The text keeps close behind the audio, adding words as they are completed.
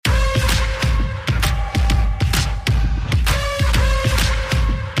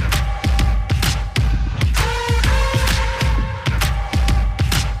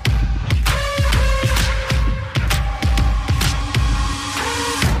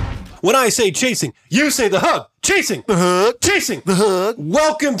When I say chasing, you say the hug. Chasing, the hug, chasing, the hug.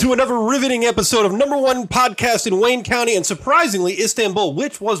 Welcome to another riveting episode of #1 podcast in Wayne County and surprisingly Istanbul,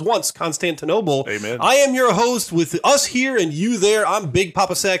 which was once Constantinople. Amen. I am your host with us here and you there. I'm Big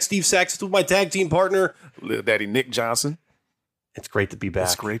Papa Sack, Steve Sachs, with my tag team partner, Little Daddy Nick Johnson. It's great to be back.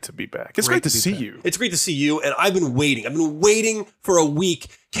 It's great to be back. It's great to see you. It's great to see you, and I've been waiting for a week.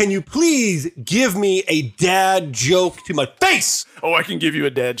 Can you please give me a dad joke to my face? Oh, I can give you a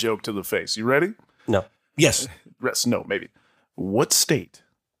dad joke to the face. You ready? No. Yes. No, maybe. What state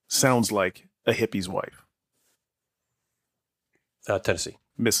sounds like a hippie's wife? Tennessee.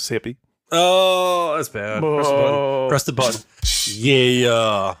 Mississippi. Oh, that's bad. Oh. Press the button.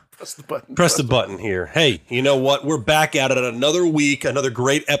 Yeah. Press the button here. Hey, you know what? We're back at it another week, another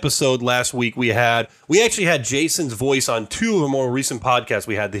great episode last week we actually had Jason's voice on two of our more recent podcasts.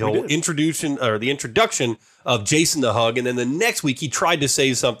 We had the whole introduction of Jason the Hug, and then the next week he tried to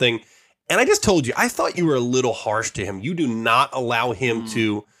say something, and I just told you, I thought you were a little harsh to him. You do not allow him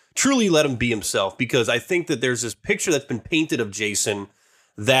to truly let him be himself, because I think that there's this picture that's been painted of Jason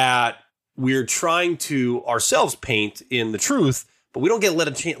that we're trying to ourselves paint in the truth, but we don't give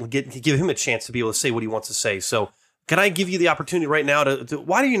him a chance to be able to say what he wants to say. So can I give you the opportunity right now to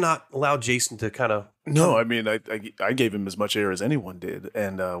why do you not allow Jason to kind of... No, I mean, I gave him as much air as anyone did.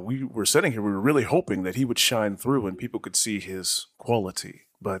 And we were sitting here, we were really hoping that he would shine through and people could see his quality.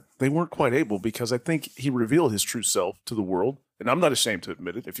 But they weren't quite able, because I think he revealed his true self to the world. And I'm not ashamed to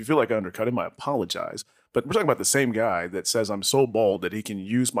admit it. If you feel like I undercut him, I apologize. But we're talking about the same guy that says I'm so bald that he can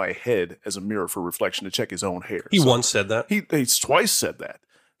use my head as a mirror for reflection to check his own hair. He once said that. He's twice said that.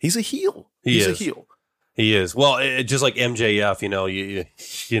 He's a heel. He's a heel. He is. Well, just like MJF,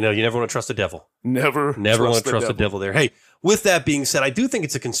 you never want to trust the devil. Never want to trust the devil there. Hey, with that being said, I do think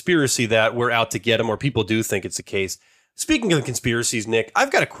it's a conspiracy that we're out to get him, or people do think it's the case. Speaking of conspiracies, Nick,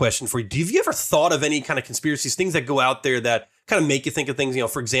 I've got a question for you. Have you ever thought of any kind of conspiracies, things that go out there that kind of make you think of things?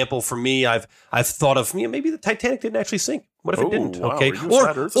 For example, for me, I've thought of maybe the Titanic didn't actually sink. What if it didn't? Wow, okay,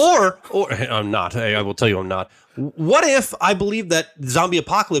 or I'm not. I will tell you, I'm not. What if I believe that zombie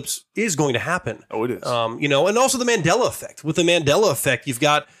apocalypse is going to happen? Oh, it is. And also the Mandela effect. With the Mandela effect, you've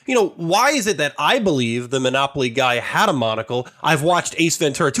got, why is it that I believe the Monopoly guy had a monocle? I've watched Ace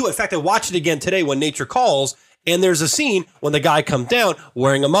Ventura 2. In fact, I watched it again today when Nature Calls. And there's a scene when the guy comes down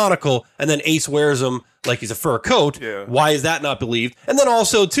wearing a monocle, and then Ace wears him like he's a fur coat. Yeah. Why is that not believed? And then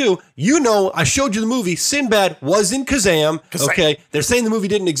also, too, I showed you the movie. Sinbad was in Kazam. Okay. They're saying the movie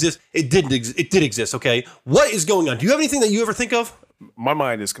didn't exist. It didn't. It did exist. Okay. What is going on? Do you have anything that you ever think of? My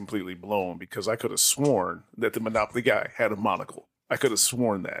mind is completely blown, because I could have sworn that the Monopoly guy had a monocle. I could have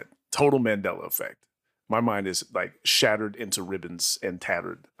sworn that. Total Mandela effect. My mind is like shattered into ribbons and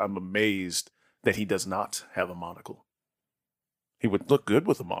tattered. I'm amazed that he does not have a monocle. He would look good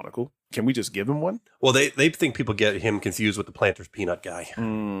with a monocle. Can we just give him one? Well, they think people get him confused with the Planters Peanut guy.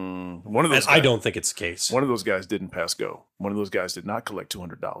 One of those. I don't think it's the case. One of those guys didn't pass go. One of those guys did not collect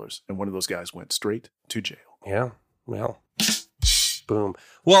 $200, and one of those guys went straight to jail. Yeah. Well, boom.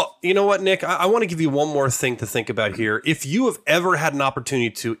 Well, you know what, Nick? I want to give you one more thing to think about here. If you have ever had an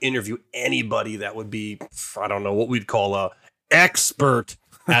opportunity to interview anybody that would be, I don't know, what we'd call a expert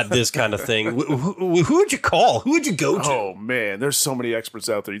at this kind of thing, who would you call? Who would you go to? Oh, man, there's so many experts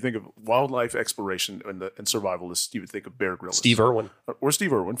out there. You think of wildlife exploration and survivalists, you would think of Bear Grylls. Steve Irwin. Or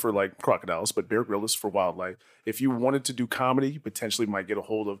Steve Irwin for like crocodiles, but Bear Grylls for wildlife. If you wanted to do comedy, you potentially might get a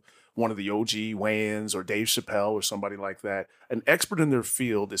hold of one of the OG Wayans or Dave Chappelle or somebody like that. An expert in their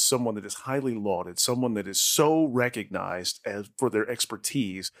field is someone that is highly lauded, someone that is so recognized for their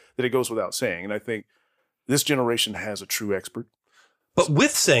expertise that it goes without saying. And I think this generation has a true expert. But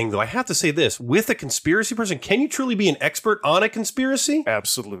with saying, though, I have to say this, with a conspiracy person, can you truly be an expert on a conspiracy?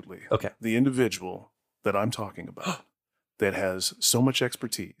 Absolutely. Okay. The individual that I'm talking about that has so much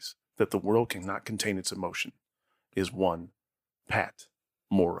expertise that the world cannot contain its emotion is one Pat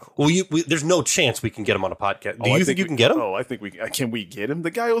Morrow. Well, there's no chance we can get him on a podcast. Do you think you can get him? Oh, I think we can. We get him?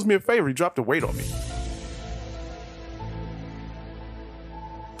 The guy owes me a favor. He dropped a weight on me.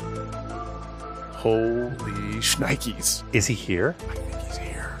 Holy shnikes. Is he here? I think he's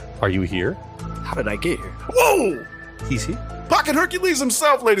here. Are you here? How did I get here? Whoa! He's here? Pocket Hercules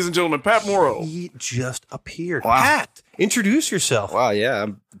himself, ladies and gentlemen, Pat Morrow. He just appeared. Wow. Pat, introduce yourself. Wow, yeah,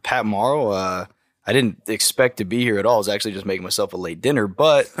 I'm Pat Morrow. I didn't expect to be here at all. I was actually just making myself a late dinner,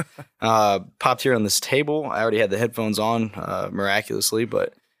 but popped here on this table. I already had the headphones on miraculously,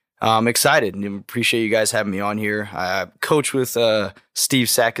 but I'm excited and appreciate you guys having me on here. I coach with Steve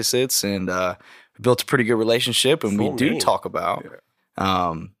Sakasitz and built a pretty good relationship, and we do talk about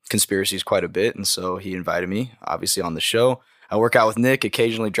conspiracies quite a bit, and so he invited me, obviously, on the show. I work out with Nick,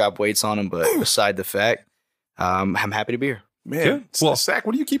 occasionally drop weights on him, but beside the fact, I'm happy to be here. Man, well, Zach,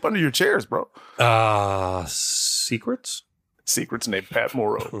 what do you keep under your chairs, bro? Secrets. Secrets named Pat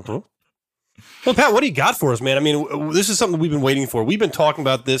Morrow. Mm-hmm. Well, Pat, what do you got for us, man? I mean, this is something we've been waiting for. We've been talking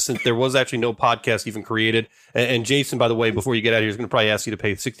about this since there was actually no podcast even created. And Jason, by the way, before you get out of here, is going to probably ask you to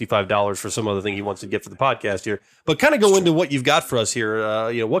pay $65 for some other thing he wants to get for the podcast here. But kind of go into what you've got for us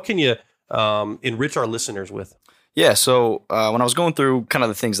here. What can you enrich our listeners with? Yeah, so when I was going through kind of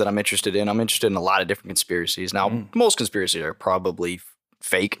the things that I'm interested in a lot of different conspiracies. Now, most conspiracies are probably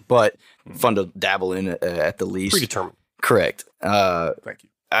fake, but fun to dabble in at the least. Predetermined. Correct. Thank you.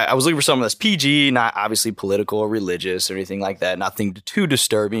 I was looking for something that's PG, not obviously political or religious or anything like that. Nothing too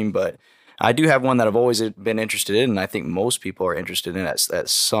disturbing, but I do have one that I've always been interested in, and I think most people are interested in at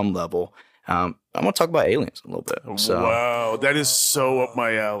some level. I'm going to talk about aliens a little bit. So. Wow, that is so up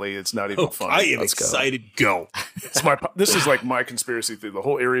my alley. It's not even funny. I am excited. Go. This is like my conspiracy theory. The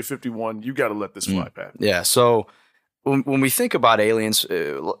whole Area 51, you got to let this fly, Pat. Yeah, so when we think about aliens,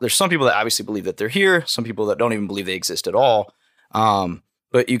 there's some people that obviously believe that they're here, some people that don't even believe they exist at all.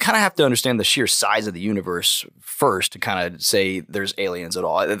 But you kind of have to understand the sheer size of the universe first to kind of say there's aliens at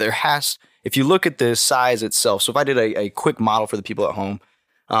all. If you look at the size itself, so if I did a quick model for the people at home,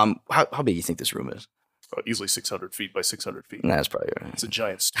 how big do you think this room is? Easily 600 feet by 600 feet. That's probably right. It's a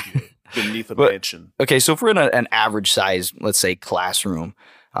giant studio beneath a mansion. Okay, so if we're in an average size, let's say classroom,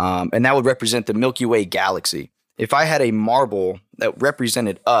 and that would represent the Milky Way galaxy. If I had a marble that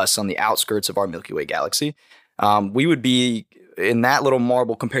represented us on the outskirts of our Milky Way galaxy, we would be in that little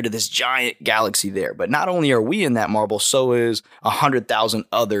marble compared to this giant galaxy there. But not only are we in that marble, so is 100,000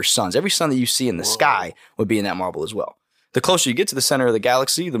 other suns. Every sun that you see in the sky would be in that marble as well. The closer you get to the center of the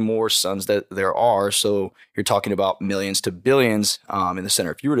galaxy, the more suns that there are. So you're talking about millions to billions in the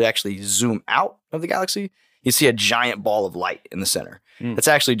center. If you were to actually zoom out of the galaxy, you see a giant ball of light in the center. It's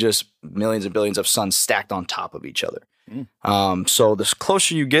actually just millions and billions of suns stacked on top of each other. So the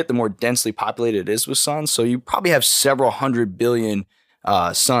closer you get, the more densely populated it is with suns. So you probably have several 100 billion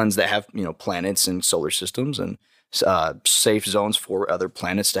suns that have planets and solar systems and safe zones for other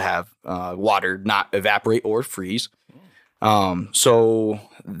planets to have water not evaporate or freeze. So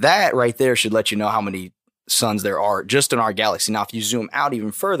that right there should let you know how many suns there are just in our galaxy. Now, if you zoom out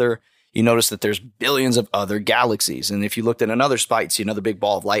even further, you notice that there's billions of other galaxies. And if you looked at another spot, you'd see another big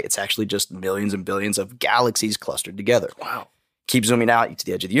ball of light. It's actually just millions and billions of galaxies clustered together. Wow. Keep zooming out to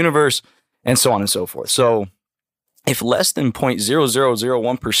the edge of the universe and so on and so forth. So if less than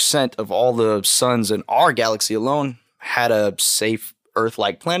 0.0001% of all the suns in our galaxy alone had a safe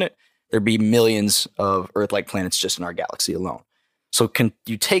Earth-like planet, there'd be millions of Earth-like planets just in our galaxy alone. So can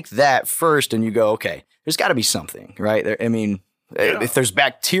you take that first and you go, okay, there's got to be something, right? If there's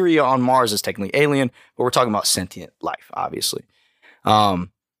bacteria on Mars, it's technically alien, but we're talking about sentient life, obviously. Well,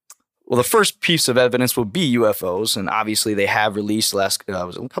 the first piece of evidence will be UFOs, and obviously they have released was it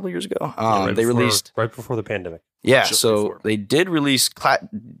a couple of years ago? Released right before the pandemic. Yeah, they did release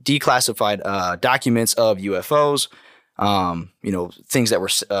declassified documents of UFOs. Things that were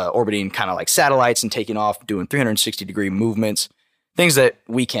orbiting kind of like satellites and taking off, doing 360-degree movements, things that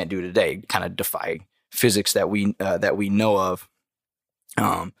we can't do today, kind of defy physics that we know of.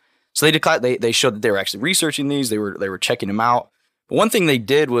 So they showed that they were actually researching these. They were checking them out. But one thing they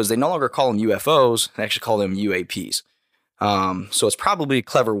did was they no longer call them UFOs; they actually call them UAPs. So it's probably a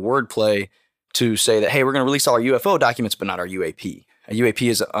clever wordplay to say that, hey, we're going to release all our UFO documents, but not our UAP. A UAP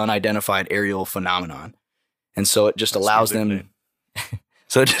is an unidentified aerial phenomenon. And so it just allows them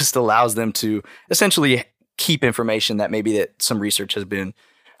to essentially keep information that maybe that some research has been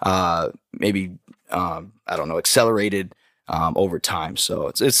accelerated over time. So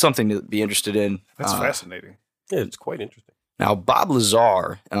it's something to be interested in. That's fascinating. Yeah, it's quite interesting. Now, Bob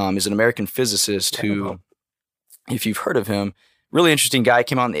Lazar is an American physicist who, if you've heard of him, really interesting guy,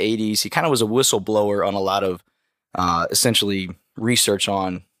 came out in the 80s. He kind of was a whistleblower on a lot of essentially research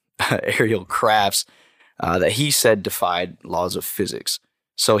on aerial crafts that he said defied laws of physics.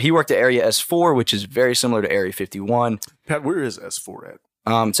 So he worked at Area S4, which is very similar to Area 51. Pat, where is S4 at?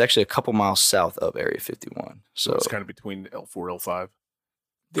 It's actually a couple miles south of Area 51. So it's kind of between L4, L5.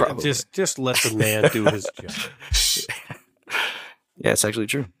 Probably. Just let the man do his job. Yeah, it's actually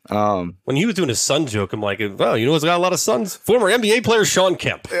true. When he was doing his son joke, I'm like, well, you know who's got a lot of sons? Former NBA player Sean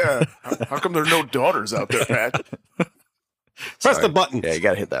Kemp. Yeah. How come there are no daughters out there, Pat? Press the button. Yeah, you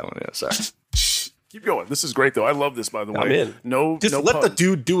got to hit that one. Yeah, sorry. Keep going. This is great, though. I love this, by the way. I'm in. Just let puns. the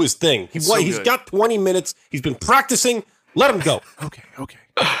dude do his thing. He's got 20 minutes. He's been practicing. Let him go. Okay.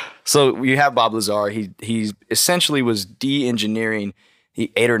 So you have Bob Lazar. He essentially was de-engineering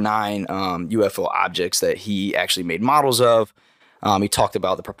 8 or 9 UFO objects that he actually made models of. He talked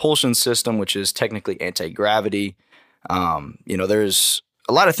about the propulsion system, which is technically anti-gravity. There's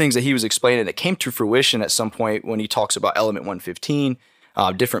a lot of things that he was explaining that came to fruition at some point when he talks about element 115,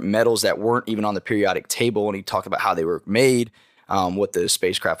 different metals that weren't even on the periodic table, and he talked about how they were made, what the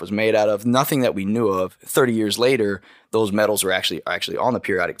spacecraft was made out of. Nothing that we knew of. 30 years later, those metals are actually on the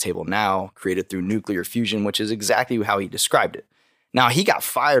periodic table now, created through nuclear fusion, which is exactly how he described it. Now, he got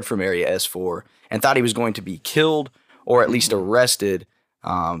fired from Area S4 and thought he was going to be killed or at least arrested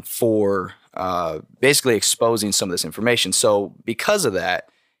for basically exposing some of this information. So because of that,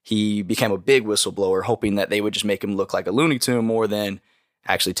 he became a big whistleblower, hoping that they would just make him look like a Looney Tune more than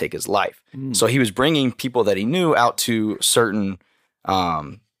actually take his life. So he was bringing people that he knew out to certain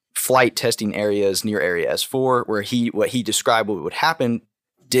flight testing areas near Area S4, where what he described what would happen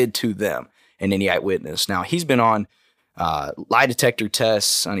did to them and any eyewitness. Now, he's been on lie detector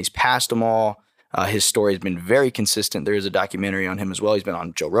tests, and he's passed them all. His story has been very consistent. There is a documentary on him as well. He's been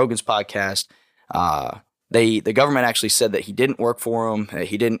on Joe Rogan's podcast. The government actually said that he didn't work for him.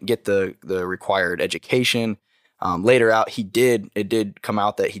 He didn't get the required education. Later out, it did come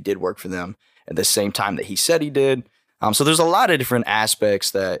out that he did work for them at the same time that he said he did. So there's a lot of different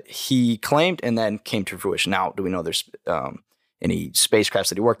aspects that he claimed and then came to fruition. Now, do we know there's any spacecrafts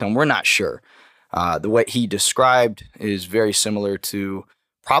that he worked on? We're not sure. The way he described is very similar to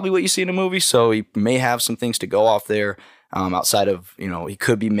probably what you see in a movie. So he may have some things to go off there outside of, he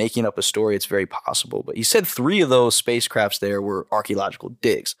could be making up a story. It's very possible. But he said 3 of those spacecrafts there were archaeological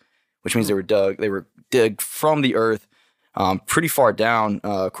digs, which means they were dug from the earth pretty far down,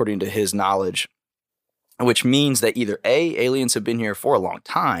 according to his knowledge, which means that either A, aliens have been here for a long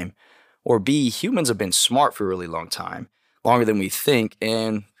time, or B, humans have been smart for a really long time, longer than we think,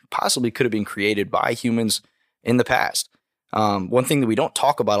 and possibly could have been created by humans in the past. One thing that we don't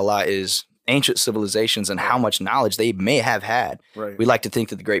talk about a lot is ancient civilizations and how much knowledge they may have had. Right. We like to think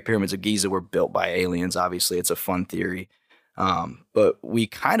that the Great Pyramids of Giza were built by aliens. Obviously, it's a fun theory. But we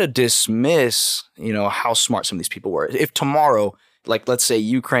kind of dismiss, how smart some of these people were. If tomorrow, like let's say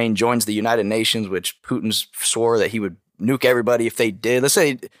Ukraine joins the United Nations, which Putin swore that he would nuke everybody if they did. Let's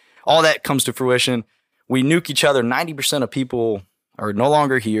say all that comes to fruition. We nuke each other. 90% of people are no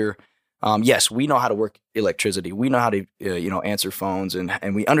longer here. Yes, we know how to work electricity. We know how to, answer phones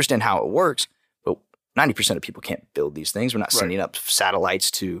and we understand how it works. But 90% of people can't build these things. We're not sending up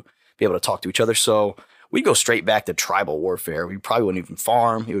satellites to be able to talk to each other. So we go straight back to tribal warfare. We probably wouldn't even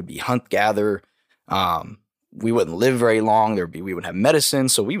farm. It would be hunt gather. We wouldn't live very long. We wouldn't have medicine.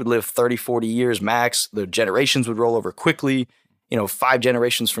 So we would live 30, 40 years max. The generations would roll over quickly. 5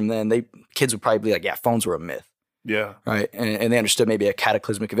 generations from then, kids would probably be like, yeah, phones were a myth. Yeah. Right. And they understood maybe a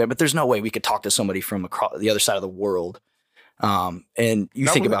cataclysmic event, but there's no way we could talk to somebody from across the other side of the world. And you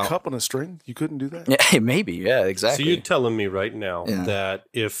Not think with about a cup on a string, you couldn't do that. Yeah, maybe. Yeah, exactly. So you're telling me right now that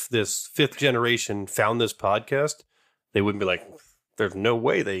if this 5th generation found this podcast, they wouldn't be like, there's no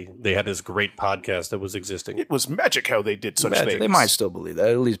way they had this great podcast that was existing. It was magic how they did such things. They might still believe that.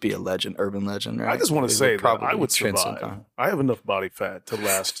 At least be a legend, urban legend, right? I just want to say that I would transcend survive. time. I have enough body fat to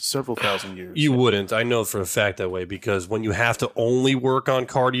last several thousand years. You wouldn't. I know for a fact that way because when you have to only work on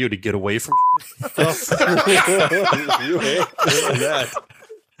cardio to get away from stuff, you ain't doing that.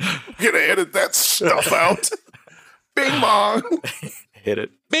 I'm gonna edit that stuff out. Bing bong. Hit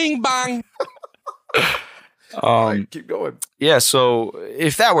it. Bing bong. Right, keep going. Yeah, so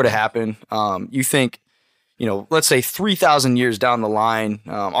if that were to happen, you think, let's say 3,000 years down the line,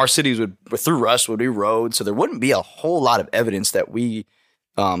 our cities through rust would be roads, so there wouldn't be a whole lot of evidence that we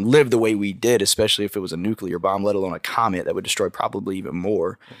lived the way we did, especially if it was a nuclear bomb, let alone a comet that would destroy probably even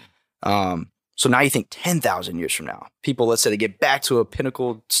more. So now you think 10,000 years from now, people, let's say they get back to a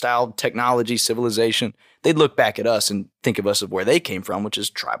pinnacle-style technology, civilization, they'd look back at us and think of us of where they came from, which is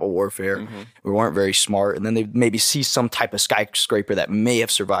tribal warfare. Mm-hmm. We weren't very smart. And then they maybe see some type of skyscraper that may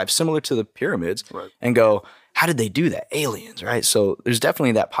have survived, similar to the pyramids, and go, how did they do that? Aliens, right? So there's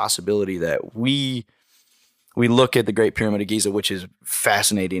definitely that possibility that we look at the Great Pyramid of Giza, which is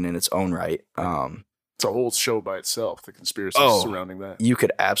fascinating in its own right. It's a whole show by itself, the conspiracies surrounding that. You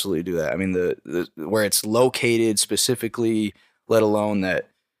could absolutely do that. I mean, the where it's located specifically, let alone that,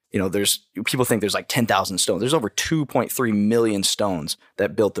 there's people think there's like 10,000 stones. There's over 2.3 million stones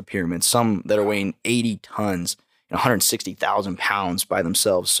that built the pyramids, some that are weighing 80 tons, 160,000 pounds by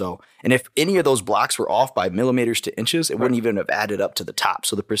themselves. So, and if any of those blocks were off by millimeters to inches, it wouldn't even have added up to the top.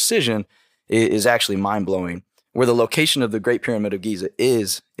 So the precision is actually mind-blowing. Where the location of the Great Pyramid of Giza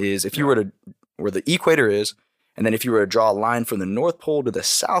is if you were to where the equator is, and then if you were to draw a line from the North Pole to the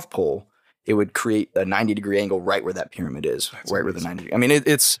South Pole, it would create a 90-degree angle right where that pyramid is, That's right amazing. where the 90. I mean,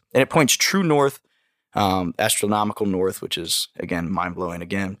 it points true north, astronomical north, which is again mind blowing.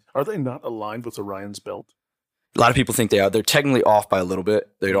 Again, Are they not aligned with Orion's belt? a lot of people think they are. They're technically off by a little bit.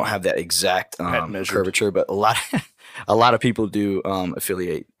 They don't have that exact curvature, but a lot of people do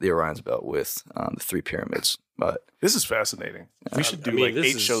affiliate the Orion's belt with the three pyramids. But This is fascinating. We should do like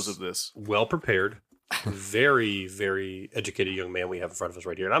 8 shows of this. Well prepared, very, very educated young man we have in front of us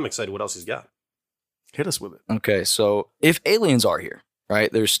right here. And I'm excited what else he's got. Hit us with it. okay, so if aliens are here, right?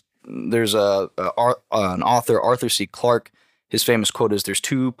 There's an author, Arthur C. Clarke. His famous quote is, "There's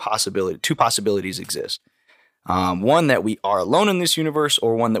two possibilities exist. One that we are alone in this universe,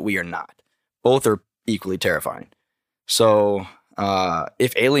 or one that we are not. Both are equally terrifying." So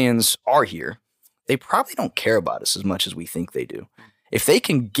if aliens are here, they probably don't care about us as much as we think they do. If they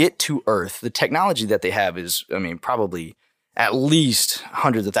can get to Earth, the technology that they have is, I mean, probably at least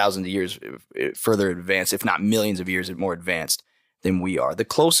hundreds of thousands of years further advanced, if not millions of years more advanced than we are. The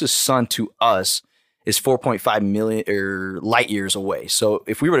closest sun to us is 4.5 million light years away. So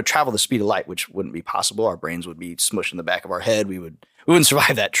if we were to travel the speed of light, which wouldn't be possible, our brains would be smushed in the back of our head. We wouldn't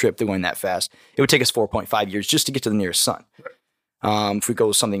survive that trip going that fast. It would take us 4.5 years just to get to the nearest sun. If we go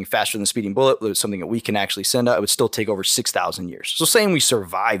with something faster than the speeding bullet, something that we can actually send out, it would still take over 6,000 years. So saying we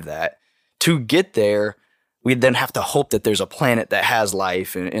survive that, to get there, we'd then have to hope that there's a planet that has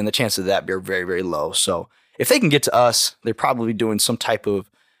life, and the chances of that are very, very low. So if they can get to us, they're probably doing some type of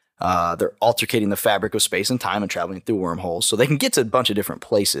they're altercating the fabric of space and time and traveling through wormholes. So they can get to a bunch of different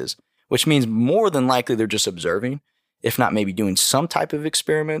places, which means more than likely they're just observing, if not maybe doing some type of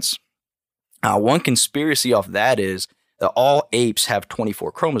experiments. One conspiracy off that is that all apes have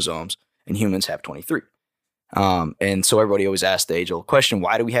 24 chromosomes and humans have 23. And so everybody always asks the age-old question,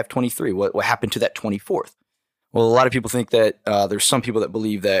 why do we have 23? What happened to that 24th? Well, a lot of people think that there's some people that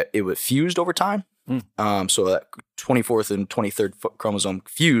believe that it was fused over time. So that 24th and 23rd chromosome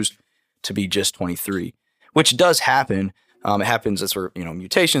fused to be just 23, which does happen. It happens as where,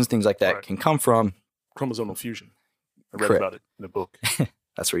 mutations, things like that can come from. Chromosomal fusion. I read about it in a book.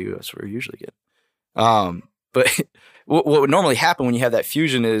 That's where you usually get. But what would normally happen when you have that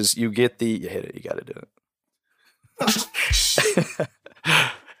fusion is you get you hit it, you got to do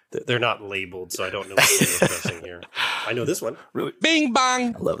it. They're not labeled, so I don't know what they're pressing here. I know this one. Really? Bing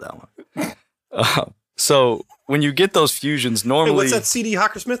bang. I love that one. So when you get those fusions, normally... Hey, what's that CD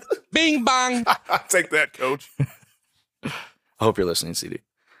Hockersmith? Bing bang. Take that, coach. I hope you're listening, CD.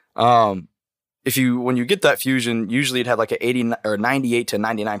 When you get that fusion, usually it'd have like 98 to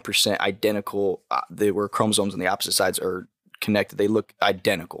 99% identical. Where chromosomes on the opposite sides are connected, they look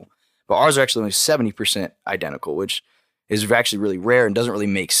identical. But ours are actually only 70% identical, which is actually really rare and doesn't really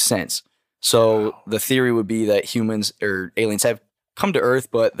make sense. So the theory would be that humans or aliens have come to Earth,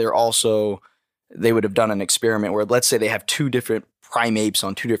 but they would have done an experiment where, let's say they have two different primates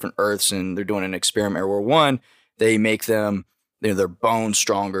on two different Earths, and they're doing an experiment where one, they make them, their bones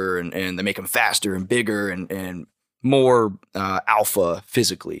stronger and they make them faster and bigger and more alpha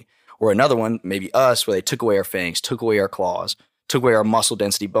physically. Or another one, maybe us, where they took away our fangs, took away our claws, took away our muscle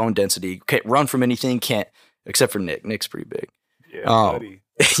density, bone density, can't run from anything, except for Nick. Nick's pretty big. Yeah, buddy.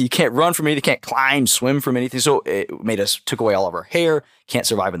 You can't run from anything, can't climb, swim from anything. So it took away all of our hair, can't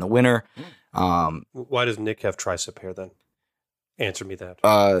survive in the winter. Why does Nick have tricep hair then? Answer me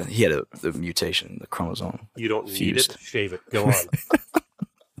that. He had the mutation, the chromosome. You don't fused. need it. Shave it. Go on.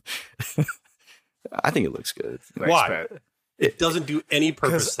 I think it looks good. Why? Pat. It doesn't do any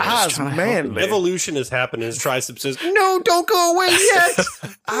purpose. Oz, man. Evolution has happened. His tricep says, No, don't go away yet.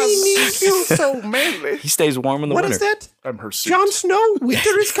 I need you so manly. He stays warm in the "What winter. is that? I'm her suit. Jon Snow?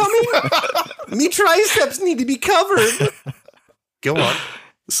 Winter is coming. Me triceps need to be covered." Go on.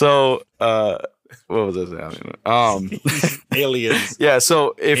 So, what was this? Aliens. Yeah.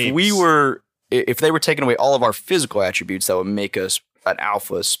 So if Apes. if they were taking away all of our physical attributes that would make us an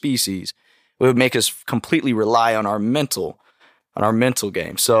alpha species, it would make us completely rely on our mental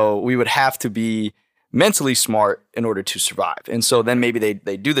game. So we would have to be mentally smart in order to survive. And so then maybe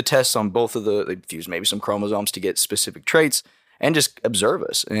they do the tests on they fuse maybe some chromosomes to get specific traits and just observe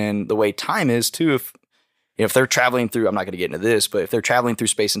us. And the way time is too, if they're traveling through, I'm not going to get into this, but if they're traveling through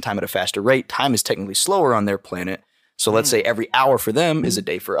space and time at a faster rate, time is technically slower on their planet. So let's say every hour for them is a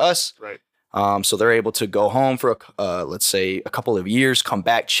day for us. Right. So they're able to go home for, let's say, a couple of years, come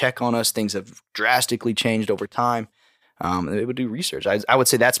back, check on us. Things have drastically changed over time. They would do research. I would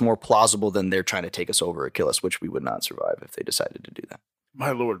say that's more plausible than they're trying to take us over or kill us, which we would not survive if they decided to do that.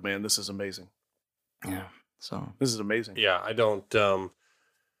 My Lord, man, this is amazing. Yeah. So This is amazing. Yeah, I don't.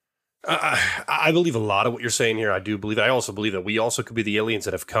 I believe a lot of what you're saying here. I do believe. I also believe that we also could be the aliens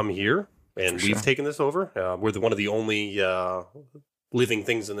that have come here and we've taken this over. We're one of the only living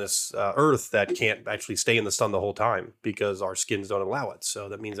things in this earth that can't actually stay in the sun the whole time because our skins don't allow it. So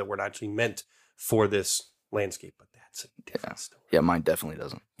that means that we're not actually meant for this landscape. But that's a different story. Yeah, mine definitely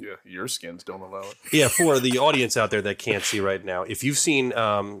doesn't. Yeah, your skins don't allow it. Yeah, for the audience out there that can't see right now, if you've seen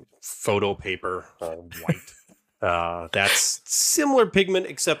photo paper white, that's similar pigment,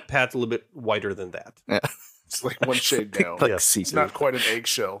 except Pat's a little bit whiter than that. Yeah. It's like one shade down. It's not quite an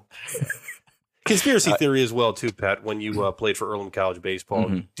eggshell. Conspiracy theory as well, too, Pat. When you played for Earlham College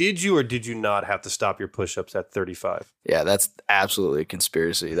baseball, did you or did you not have to stop your push-ups at 35? Yeah, that's absolutely a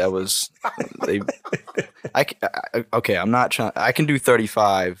conspiracy. That was okay. I'm not trying. I can do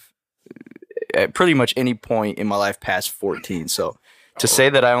 35 at pretty much any point in my life past 14. So to say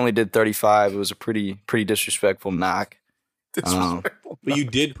that I only did 35, it was a pretty disrespectful knock. But you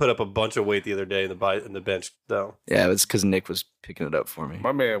did put up a bunch of weight the other day in the bench, though. Yeah, it's because Nick was picking it up for me.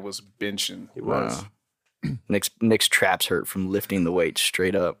 My man was benching. He was. Nick's traps hurt from lifting the weight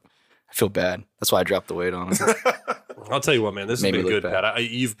straight up. I feel bad. That's why I dropped the weight on him. I'll tell you what, man. This has been good, Pat.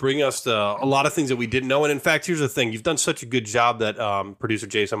 You've bring us a lot of things that we didn't know. And in fact, here's the thing. You've done such a good job that producer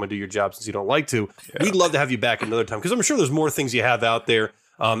Jason, I'm going to do your job since you don't like to. Yeah. We'd love to have you back another time because I'm sure there's more things you have out there.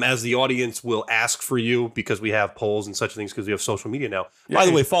 As the audience will ask for you because we have polls and such things because we have social media now. Yeah, by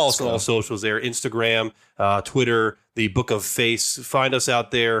the way, follow us on all socials there, Instagram, Twitter, the Book of Face. Find us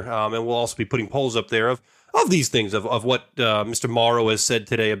out there, and we'll also be putting polls up there of these things, of what Mr. Morrow has said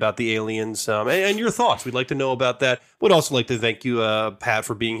today about the aliens and your thoughts. We'd like to know about that. We'd also like to thank you, Pat,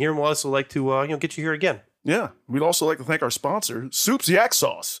 for being here, and we'd also like to get you here again. Yeah, we'd also like to thank our sponsor, Soup's Yak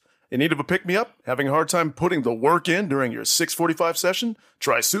Sauce. In need of a pick-me-up? Having a hard time putting the work in during your 6:45 session?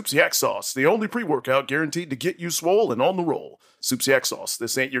 Try Soup's Yak Sauce, the only pre-workout guaranteed to get you swole and on the roll. Soup's Yak Sauce.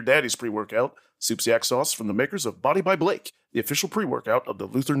 This ain't your daddy's pre-workout. Soup's Yak Sauce from the makers of Body by Blake, the official pre-workout of the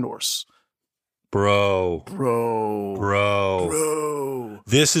Luther Norse. Bro.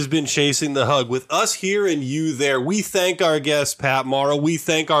 This has been Chasing the Hug with us here and you there. We thank our guest, Pat Morrow. We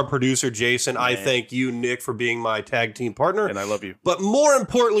thank our producer, Jason. Man. I thank you, Nick, for being my tag team partner. And I love you. But more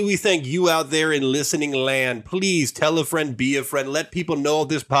importantly, we thank you out there in listening land. Please tell a friend, be a friend. Let people know of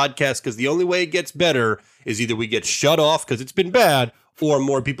this podcast because the only way it gets better is either we get shut off because it's been bad or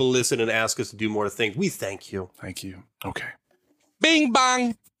more people listen and ask us to do more things. We thank you. Thank you. Okay. Bing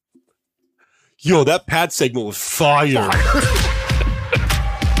bang. Yo, that Pat segment was fire.